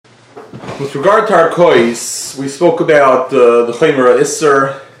With regard to Arkois, we spoke about the Chaymer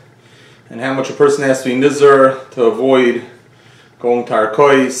Isser and how much a person has to be Nizar to avoid going to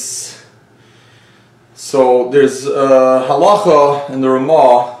Arkois. So there's halacha in the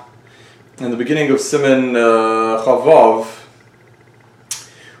Ramah in the beginning of Siman Chavav,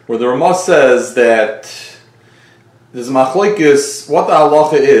 where the Ramah says that there's a machlokes what the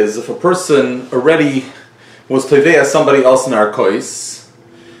halacha is if a person already was teveya somebody else in Arkois,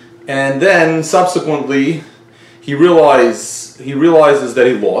 and then subsequently he realizes that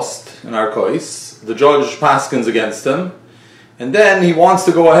he lost in Arkois. The judge paskins against him, and then he wants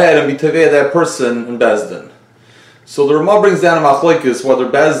to go ahead and be teveya that person in Bezdin. So the Ramah brings down a machlokes whether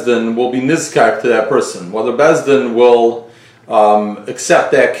Bezdin will be nizkak to that person, whether Bezdin will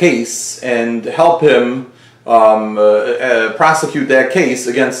accept that case and help him prosecute that case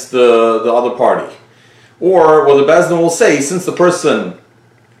against the other party, or whether Bezdin will say, since the person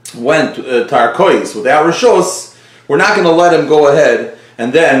went to Arkois without Rishos, we're not going to let him go ahead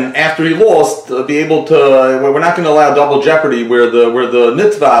and then after he lost be able to, we're not going to allow double jeopardy where the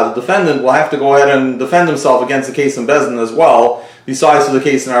nitva, the defendant, will have to go ahead and defend himself against the case in Bezdin as well, besides the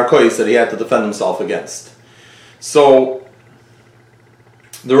case in Arkois that he had to defend himself against. So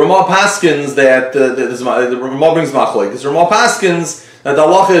the Ramah paskins that the Ramah brings machlokes. The Ramah paskins that the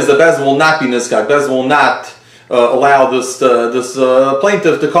halacha is that Bezdin will not be nizkak. Bezdin will not allow this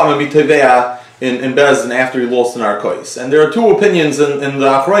plaintiff to come and be teveya in Bezdin after he lost in Arkois. And there are two opinions in the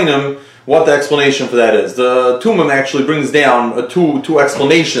Achronim what the explanation for that is. The Tumim actually brings down two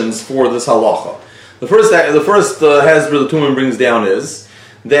explanations for this halacha. The first Hezbollah the Tumim brings down is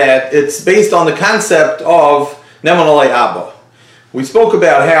that it's based on the concept of Neman Alei Abba. We spoke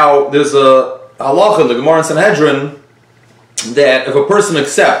about how there's a halacha in the Gemara in Sanhedrin that if a person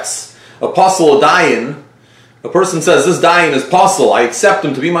accepts a pasul dayan, a person says, this dayan is pasul, I accept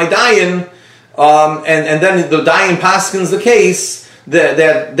him to be my dayan, and then the dayan paskins the case,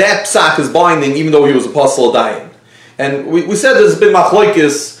 that psak is binding even though he was a pasul dayan. And we said there's a big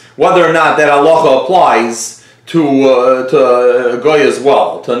machlokes whether or not that halacha applies to a goy as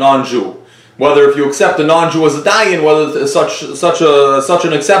well, to a non-Jew. Whether if you accept a non-Jew as a dayan, whether such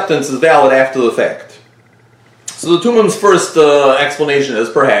an acceptance is valid after the fact. So the Tumim's first explanation is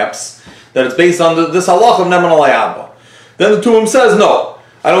perhaps that it's based on this halacha of Neman Alei Abba. Then the Tumim says, no,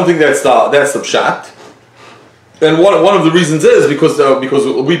 I don't think that's the pshat. And one of the reasons is because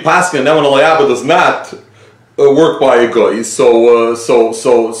we paskin Neman Alei Abba does not work by a goy. So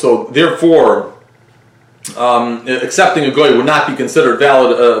therefore, accepting a goy would not be considered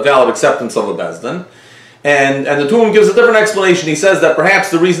valid acceptance of a bezdin. And the Tumim gives a different explanation. He says that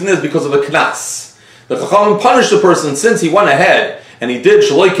perhaps the reason is because of a knas. The Chachamim punished the person since he went ahead and he did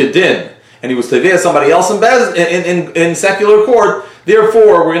shaloi kedin, and he was teveya somebody else in secular court.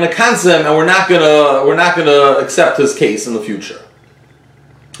 Therefore, we're going to cancel him, and we're not going to accept his case in the future.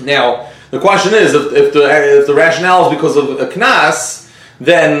 Now, the question is, if the rationale is because of a knas,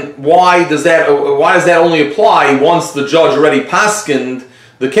 then why does that only apply once the judge already paskined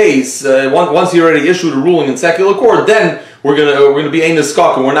the case? Once he already issued a ruling in secular court, then we're going to be ein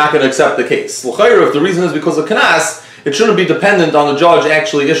nizkak and we're not going to accept the case. L'chayr, if the reason is because of knas, it shouldn't be dependent on the judge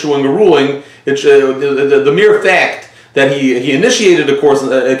actually issuing a ruling. The mere fact that he initiated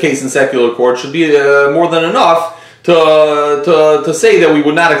a case in secular court should be more than enough to say that we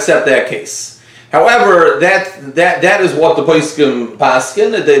would not accept that case. However, that is what the poskim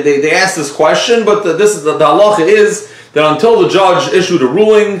paskin. They asked this question, but the halacha is that until the judge issued a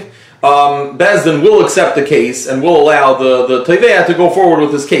ruling, Bezdin will accept the case and will allow the teveya to go forward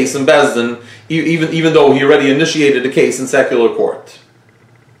with his case in Bezdin, even though he already initiated a case in secular court.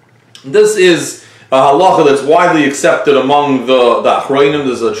 This is a halacha that's widely accepted among the Achronim.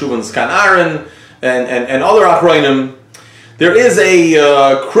 There's a Chuvin Skan Aaron and other Achronim. There is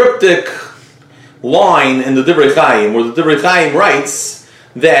a cryptic line in the Divrei Chaim where the Divrei Chaim writes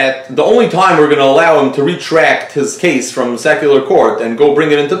that the only time we're going to allow him to retract his case from secular court and go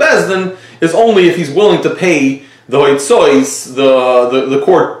bring it into Bezdin is only if he's willing to pay the hoitzois,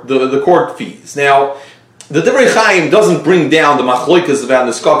 the court fees. Now, the Divrei Chaim doesn't bring down the machlokes about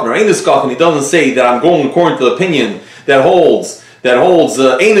niskaken or ein niskaken. He doesn't say that I'm going according to the opinion that holds ein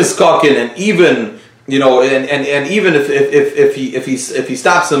niskaken, and even and even if he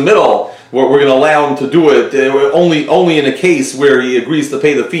stops in the middle, we're going to allow him to do it only in a case where he agrees to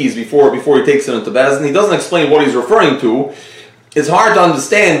pay the fees before he takes it into Bezdin. He doesn't explain what he's referring to. It's hard to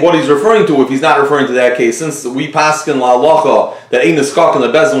understand what he's referring to if he's not referring to that case, since we paskin la halacha that ein niskaken,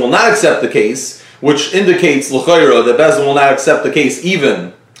 the Bezdin will not accept the case, which indicates l'chayra that Bezdin will not accept the case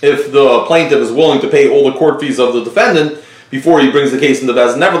even if the plaintiff is willing to pay all the court fees of the defendant. before he brings the case into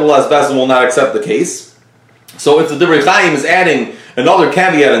Bezdin. Nevertheless, Bezdin will not accept the case. So if the Divrei Chaim is adding another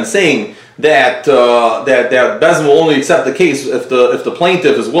caveat and saying that Bezdin will only accept the case if the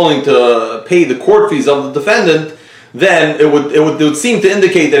plaintiff is willing to pay the court fees of the defendant, then it would seem to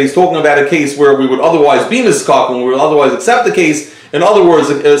indicate that he's talking about a case where we would otherwise be miskak and we would otherwise accept the case. In other words,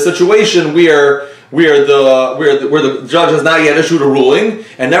 a situation where the judge has not yet issued a ruling,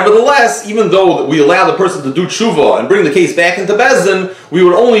 and nevertheless, even though we allow the person to do tshuva and bring the case back into Bezdin, we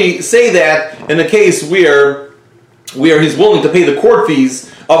would only say that in a case where he's willing to pay the court fees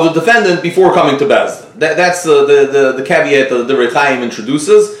of the defendant before coming to Bezdin. That's the caveat that the Divrei Chaim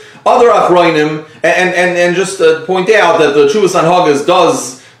introduces. Other achronim, and just point out that the Tshuvas Hanhagas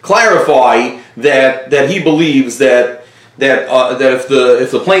does clarify that he believes that if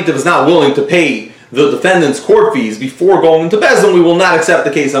the plaintiff is not willing to pay the defendant's court fees before going into Bezdin, we will not accept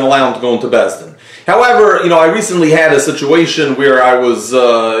the case and allow him to go into Bezdin. However, I recently had a situation where I was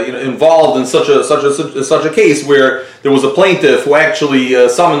involved in such a case where there was a plaintiff who actually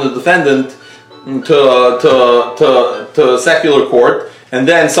summoned the defendant to secular court, and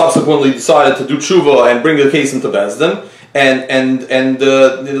then subsequently decided to do tshuva and bring the case into Bezdin, and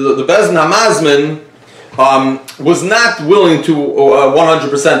the Bezdin Hamazmin was not willing to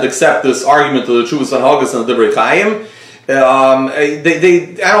 100% accept this argument of the Tshuvas Hanhagas and the Divrei Chaim.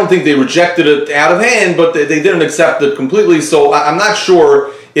 I don't think they rejected it out of hand, but they didn't accept it completely. So I'm not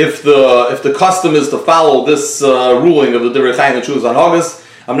sure if the custom is to follow this ruling of the Divrei Chaim and Tshuvas Hanhagas.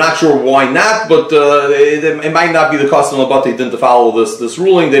 I'm not sure why not, but it might not be the custom of Bati Din to follow this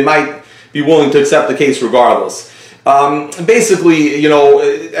ruling. They might be willing to accept the case regardless. Basically,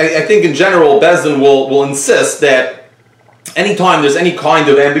 I think in general, Bezdin will insist that anytime there's any kind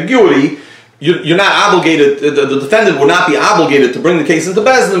of ambiguity, you're not obligated, the defendant would not be obligated to bring the case into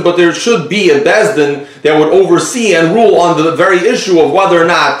Bezdin, but there should be a Bezdin that would oversee and rule on the very issue of whether or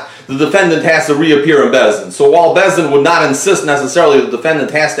not the defendant has to reappear in Bezdin. So while Bezdin would not insist necessarily the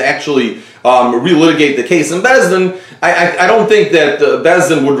defendant has to actually relitigate the case in Bezdin, I don't think that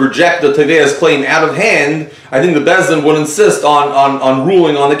Bezdin would reject the Tevea's claim out of hand. I think the Bezdin would insist on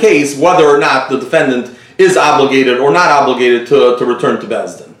ruling on the case whether or not the defendant is obligated or not obligated to return to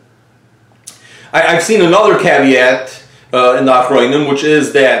Bezdin. I've seen another caveat in the Achronim, which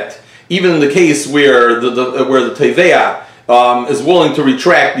is that even in the case where the Tevea is willing to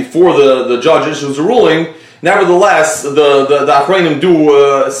retract before the judge issues a ruling, nevertheless, the Achronim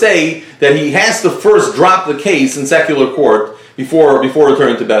do say that he has to first drop the case in secular court before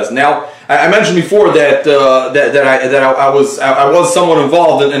returning to Bezdin. Now, I mentioned before that I was somewhat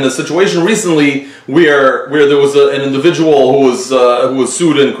involved in a situation recently where there was an individual who was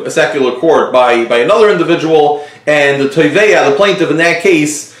sued in a secular court by another individual, and the Tevea, the plaintiff in that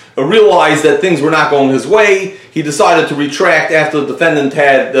case, realized that things were not going his way. He decided to retract after the defendant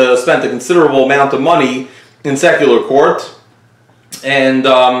had spent a considerable amount of money in secular court, and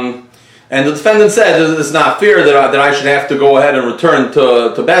the defendant said, "It's not fair that I should have to go ahead and return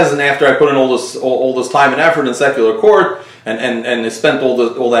to Bezdin after I put in all this time and effort in secular court and spent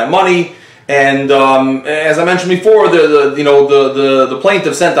all that money." And as I mentioned before, the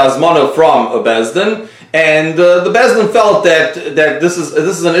plaintiff sent azmana from a Bezdin, and the Bezdin felt that this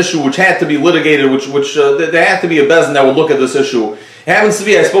is an issue which had to be litigated, which there had to be a Bezdin that would look at this issue. It happens to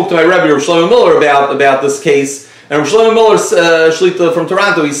be, I spoke to my Rebbe, Rav Shlomo Miller, about this case. And Rav Shlomo Miller, Shlita from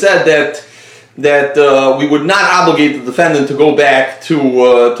Toronto, he said that we would not obligate the defendant to go back to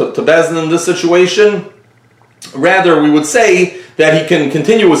Bezdin in this situation. Rather, we would say that he can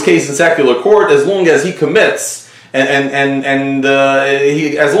continue his case in secular court as long as he commits, as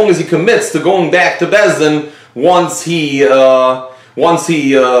long as he commits to going back to Bezdin once he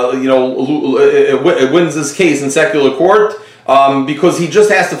wins his case in secular court, because he just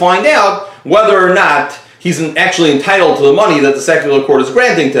has to find out whether or not he's actually entitled to the money that the secular court is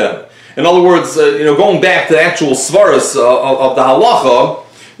granting to him. In other words, going back to the actual svaras of the halacha,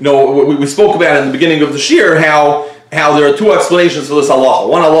 we spoke about in the beginning of the shir how there are two explanations for this halacha.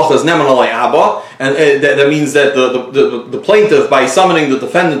 One halacha is neman alei abba, and that means that the plaintiff, by summoning the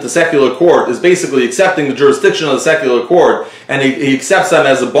defendant to secular court, is basically accepting the jurisdiction of the secular court, and he accepts them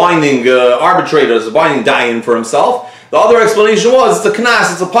as a binding arbitrator, as a binding dayan for himself. The other explanation was it's a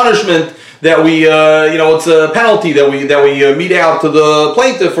knas, it's a punishment that we, it's a penalty that we mete out to the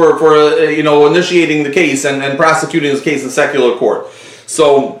plaintiff for initiating the case and prosecuting his case in secular court.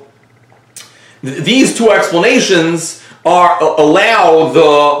 So these two explanations allow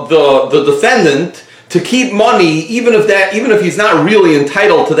the defendant to keep money even if he's not really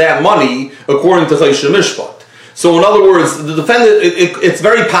entitled to that money according to Choshen Mishpat. So in other words, the defendant, it's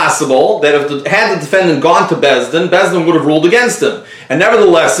very possible that if had the defendant gone to Bezdin would have ruled against him. And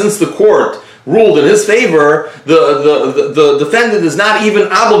nevertheless, since the court ruled in his favor, the defendant is not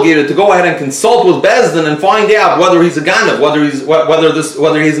even obligated to go ahead and consult with Bezdin and find out whether he's a ganav,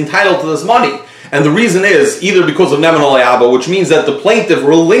 whether he's entitled to this money. And the reason is either because of neman alayaba, which means that the plaintiff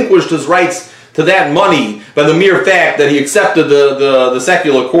relinquished his rights to that money by the mere fact that he accepted the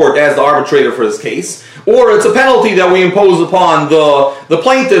secular court as the arbitrator for his case, or it's a penalty that we impose upon the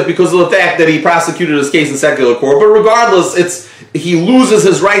plaintiff because of the fact that he prosecuted his case in secular court. But regardless, he loses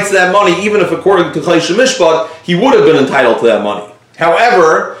his rights to that money, even if according to Klei Mishpat, he would have been entitled to that money.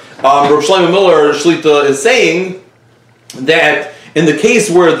 However, Rav Shlomo Miller Shlita is saying that in the case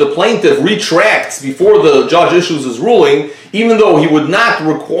where the plaintiff retracts before the judge issues his ruling, even though he would not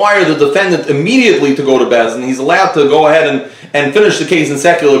require the defendant immediately to go to Bezdin, he's allowed to go ahead and finish the case in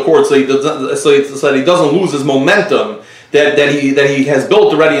secular court so that he doesn't lose his momentum that he has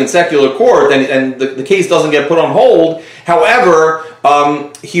built already in secular court, and the case doesn't get put on hold. However,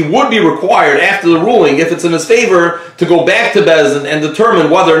 he would be required after the ruling, if it's in his favor, to go back to Bezdin and determine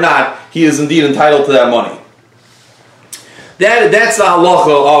whether or not he is indeed entitled to that money. That's the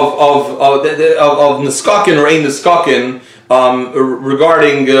halacha of niskakin or ein niskakin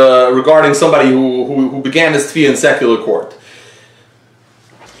regarding somebody who began his tefillah in secular court.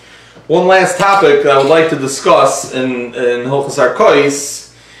 One last topic I would like to discuss in Hilchos Arkois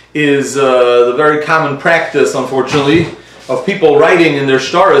is the very common practice, unfortunately, of people writing in their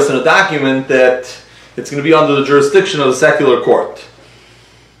shtaris in a document that it's going to be under the jurisdiction of the secular court.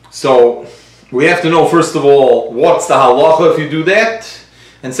 So we have to know, first of all, what's the halacha if you do that,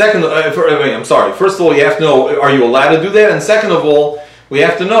 and second, first of all, you have to know, are you allowed to do that, and second of all, we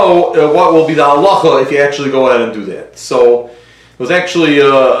have to know what will be the halacha if you actually go ahead and do that. So it was actually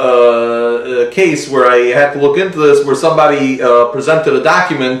a case where I had to look into this, where somebody presented a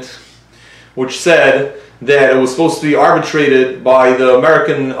document which said that it was supposed to be arbitrated by the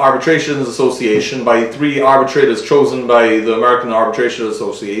American Arbitration Association, by 3 arbitrators chosen by the American Arbitration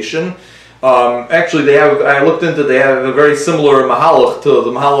Association. Actually, I looked into it, they have a very similar mahalach to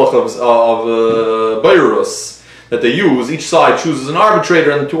the mahalach of Beirut that they use. Each side chooses an arbitrator,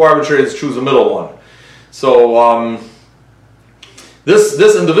 and the 2 arbitrators choose a middle one. So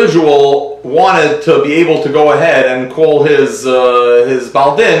this individual wanted to be able to go ahead and call his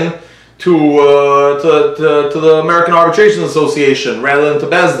baldin to the American Arbitration Association rather than to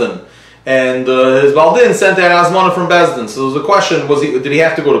Bezdin. And his baldin sent that azmana from Bezdin. So there was a question: did he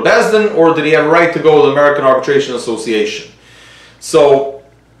have to go to Bezdin, or did he have a right to go to the American Arbitration Association? So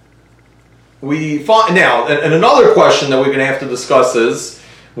we find now, and another question that we're going to have to discuss is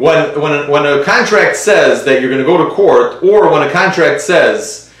when a contract says that you're going to go to court, or when a contract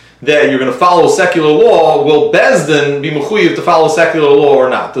says that you're going to follow secular law, will Bezdin be mechuyev to follow secular law or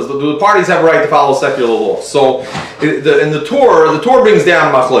not? Do the parties have a right to follow secular law? So in the Torah brings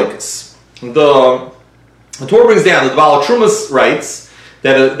down machlokes. The Torah brings down that the Baal Trumas writes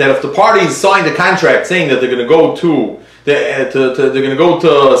that if the parties signed a contract saying that they're going to go to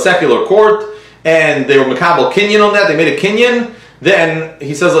secular court, and they were makabel kinyan on that, they made a kinyan, then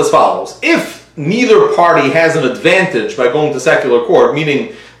he says as follows: if neither party has an advantage by going to secular court,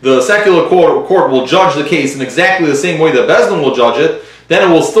 meaning the secular court will judge the case in exactly the same way that Bezdin will judge it, then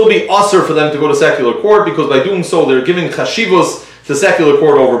it will still be usher for them to go to secular court, because by doing so they're giving chashivos to secular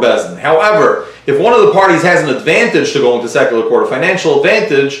court over Bezdin. However, if one of the parties has an advantage to going to secular court, a financial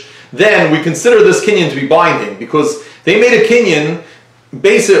advantage, then we consider this kinyan to be binding, because they made a kinyan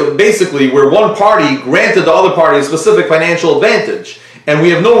basically where one party granted the other party a specific financial advantage, and we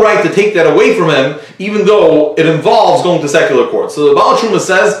have no right to take that away from him, even though it involves going to secular court. So the Baal Truma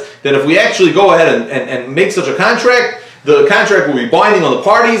says that if we actually go ahead and make such a contract, the contract will be binding on the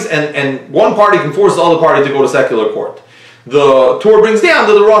parties, and one party can force the other party to go to secular court. The Torah brings down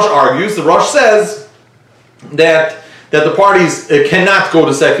that the Rosh argues, the Rosh says that the parties cannot go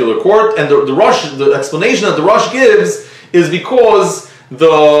to secular court, and the explanation that the Rosh gives is because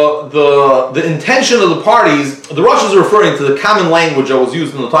the intention of the parties, the Rosh is referring to the common language that was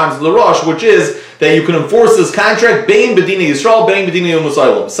used in the times of the Rosh, which is that you can enforce this contract bein b'dinei Yisrael, bein b'dinei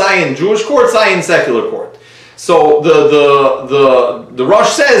Musaylim, say in Jewish court, say in secular court. So the Rosh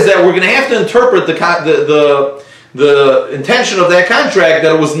says that we're going to have to interpret the intention of that contract,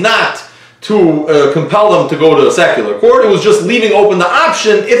 that it was not to compel them to go to a secular court. It was just leaving open the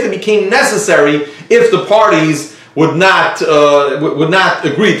option if it became necessary, if the parties would not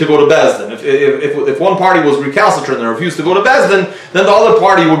agree to go to Bezdin. If one party was recalcitrant and refused to go to Bezdin, then the other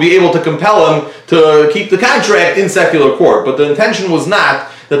party would be able to compel him to keep the contract in secular court. But the intention was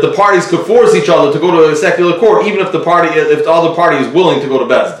not that the parties could force each other to go to a secular court, even if the other party is willing to go to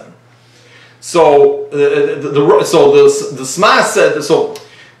Bezdin. So the Sma said. So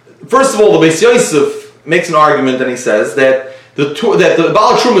first of all, the Beis Yosef makes an argument, and he says that the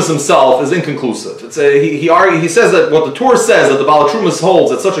Baal Trumas himself is inconclusive. He says that what the Torah says, that the Baal Trumas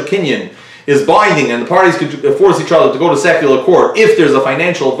holds that such a kinyan is binding and the parties could force each other to go to secular court if there's a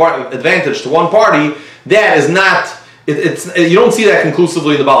financial advantage to one party, that is not, you don't see that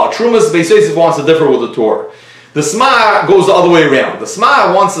conclusively in the Baal Trumas. Beis Yosef wants to differ with the Torah. The Sma goes the other way around. The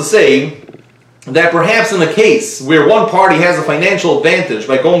Sma wants to say that perhaps in a case where one party has a financial advantage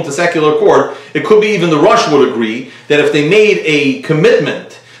by going to secular court, it could be even the Rosh would agree that if they made a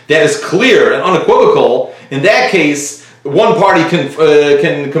commitment that is clear and unequivocal, in that case, one party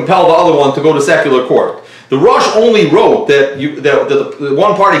can compel the other one to go to secular court. The Rosh only wrote that the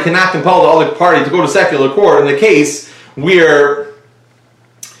one party cannot compel the other party to go to secular court in the case where,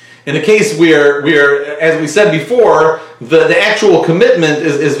 as we said before, the actual commitment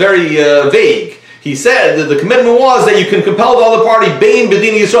is very vague. He said that the commitment was that you can compel the other party, Bein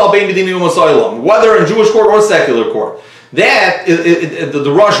B'din Yisrael, Bein B'din Yisrael, whether in Jewish court or secular court. That,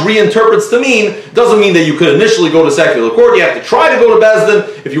 the Rosh reinterprets to mean, doesn't mean that you could initially go to secular court. You have to try to go to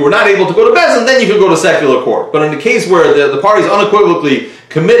Bezdin. If you were not able to go to Bezdin, then you could go to secular court. But in the case where the parties unequivocally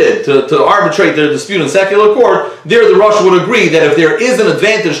committed to arbitrate their dispute in secular court, there the Rosh would agree that if there is an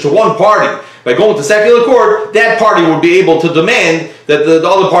advantage to one party by going to secular court, that party would be able to demand that the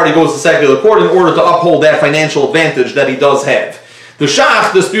other party goes to secular court in order to uphold that financial advantage that he does have. The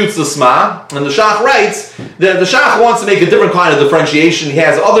Shach disputes the Sma, and the Shach writes that the Shach wants to make a different kind of differentiation. He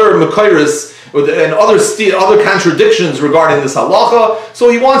has other Mekairis and other contradictions regarding this halacha, so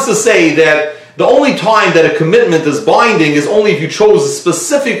he wants to say that the only time that a commitment is binding is only if you chose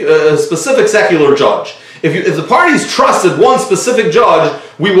a specific secular judge. If the parties trusted one specific judge,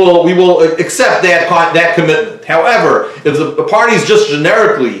 we will accept that commitment. However, if the parties just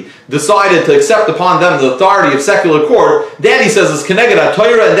generically decided to accept upon them the authority of secular court, that he says is keneged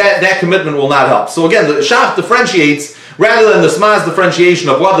HaTorah, and that commitment will not help. So again, the Shach differentiates, rather than the Sma's differentiation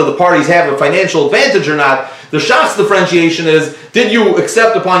of whether the parties have a financial advantage or not, the Shach's differentiation is, did you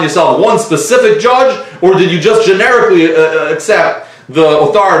accept upon yourself one specific judge, or did you just generically accept the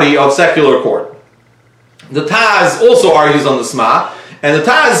authority of secular court? The Taz also argues on the Sma, and the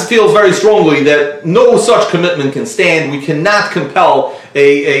Taz feels very strongly that no such commitment can stand. We cannot compel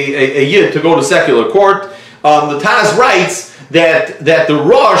a Yid to go to secular court. The Taz writes that the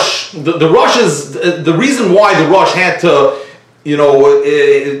Rosh, the reason why the Rosh had to,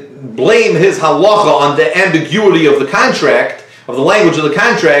 blame his halacha on the ambiguity of the contract, of the language of the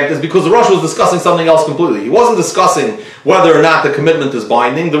contract, is because the Rosh was discussing something else completely. He wasn't discussing whether or not the commitment is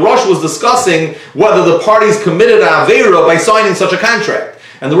binding. The Rosh was discussing whether the parties committed an Aveira by signing such a contract.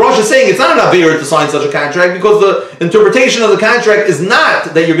 And the Rosh is saying it's not an Aveira to sign such a contract because the interpretation of the contract is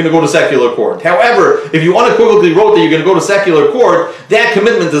not that you're going to go to secular court. However, if you unequivocally wrote that you're going to go to secular court, that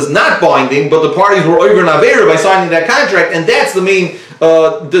commitment is not binding, but the parties were over an Aveira by signing that contract, and that's the main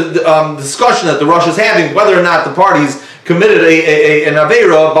discussion that the Rosh is having, whether or not the parties committed an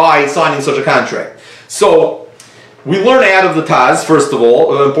Aveira by signing such a contract. So, we learn out of the Taz, first of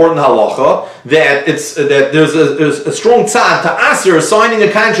all, important halacha, that there's a strong tzad to aser signing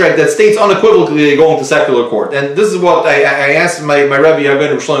a contract that states unequivocally they're going to secular court. And this is what I asked my Rebbe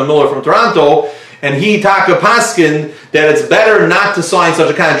Rabbeinu Shlomo Miller from Toronto, and he taka paskin that it's better not to sign such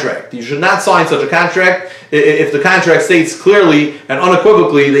a contract. You should not sign such a contract if the contract states clearly and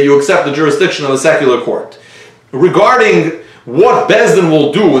unequivocally that you accept the jurisdiction of a secular court. Regarding what Bezdin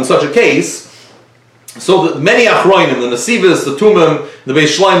will do in such a case, so that many Achronim, the Nesivos, the Tumim, the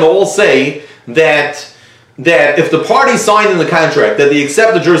Beis Shlomo all say that if the parties signed in the contract that they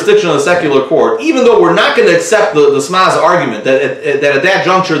accept the jurisdiction of the secular court, even though we're not going to accept the Sma's argument that at that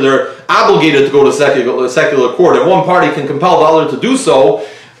juncture they're obligated to go to secular court and one party can compel the other to do so,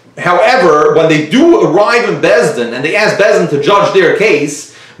 however, when they do arrive in Bezdin and they ask Bezdin to judge their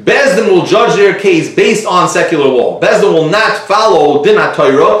case, Bezdin will judge their case based on secular law. Bezdin will not follow Din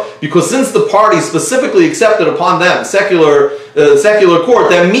HaTorah, because since the party specifically accepted upon them secular court,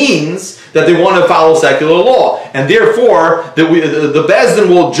 that means that they want to follow secular law. And therefore, the Bezdin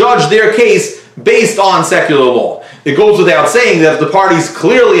will judge their case based on secular law. It goes without saying that if the parties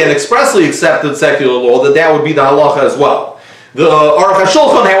clearly and expressly accepted secular law, that would be the halacha as well. The Aruch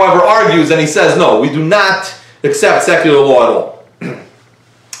HaShulchan, however, argues, and he says, no, we do not accept secular law at all.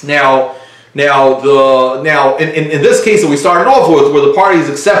 Now, in this case that we started off with, where the parties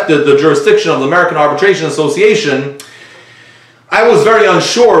accepted the jurisdiction of the American Arbitration Association, I was very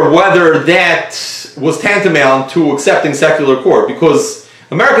unsure whether that was tantamount to accepting secular court, because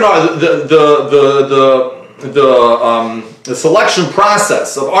American the selection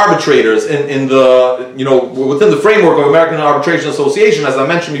process of arbitrators in the within the framework of American Arbitration Association, as I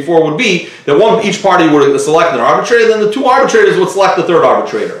mentioned before, would be that each party would select an arbitrator, then the two arbitrators would select the third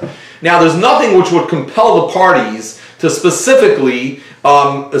arbitrator. Now, there's nothing which would compel the parties to specifically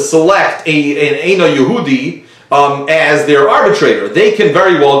select an Eino Yehudi as their arbitrator. They can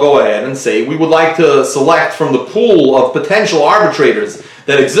very well go ahead and say, we would like to select from the pool of potential arbitrators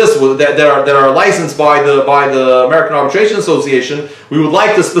that exist that are licensed by the American Arbitration Association. We would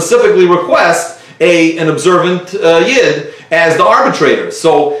like to specifically request an observant Yid as the arbitrator.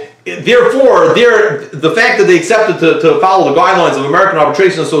 So therefore, the fact that they accepted to follow the guidelines of American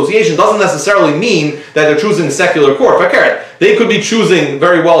Arbitration Association doesn't necessarily mean that they're choosing a secular court. They could be choosing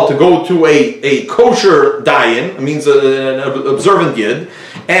very well to go to a kosher dayan, it means an observant Yid,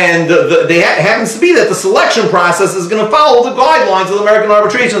 and happens to be that the selection process is going to follow the guidelines of the American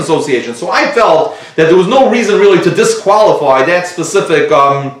Arbitration Association. So I felt that there was no reason really to disqualify that specific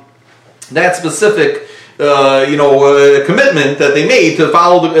commitment that they made to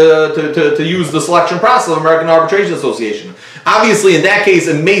follow to use the selection process of the American Arbitration Association. Obviously, in that case,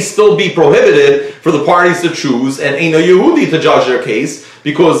 it may still be prohibited for the parties to choose an Eino Yehudi to judge their case,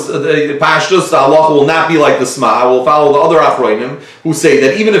 because the Pashtus halacha will not be like the Sma. Will follow the other Achronim who say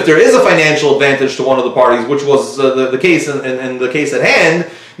that even if there is a financial advantage to one of the parties, which was the case in the case at hand,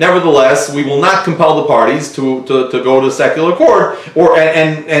 nevertheless, we will not compel the parties to go to secular court,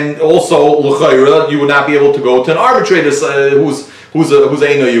 and also l'chayra, you would not be able to go to an arbitrator who's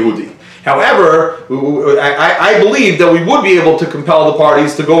Eino Yehudi. However, I believe that we would be able to compel the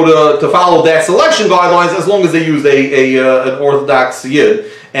parties to go to follow that selection guidelines as long as they use an Orthodox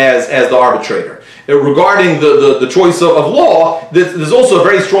Yid as the arbitrator. Regarding the choice of law, there's also a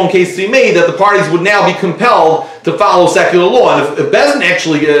very strong case to be made that the parties would now be compelled to follow secular law. And if Bezdin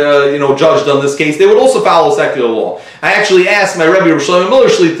actually judged on this case, they would also follow secular law. I actually asked my Rebbe Rosh Shlomo Miller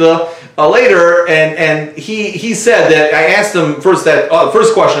Shlita later, and he said that I asked him first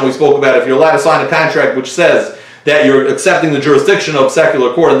first question we spoke about, if you're allowed to sign a contract which says that you're accepting the jurisdiction of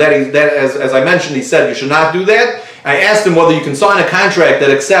secular court, and that as I mentioned, he said you should not do that. I asked him whether you can sign a contract that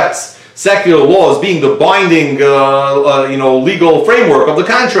accepts secular law as being the binding legal framework of the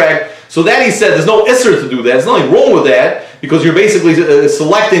contract. So that he said there's no isser to do that. There's nothing wrong with that, because you're basically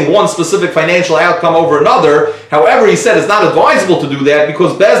selecting one specific financial outcome over another. However, he said it's not advisable to do that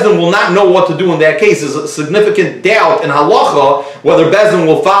because Bezdin will not know what to do in that case. There's a significant doubt in halacha whether Bezdin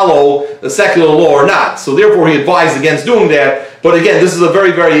will follow the secular law or not. So therefore, he advised against doing that. But again, this is a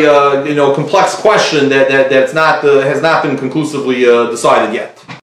very, very complex question that has not been conclusively decided yet.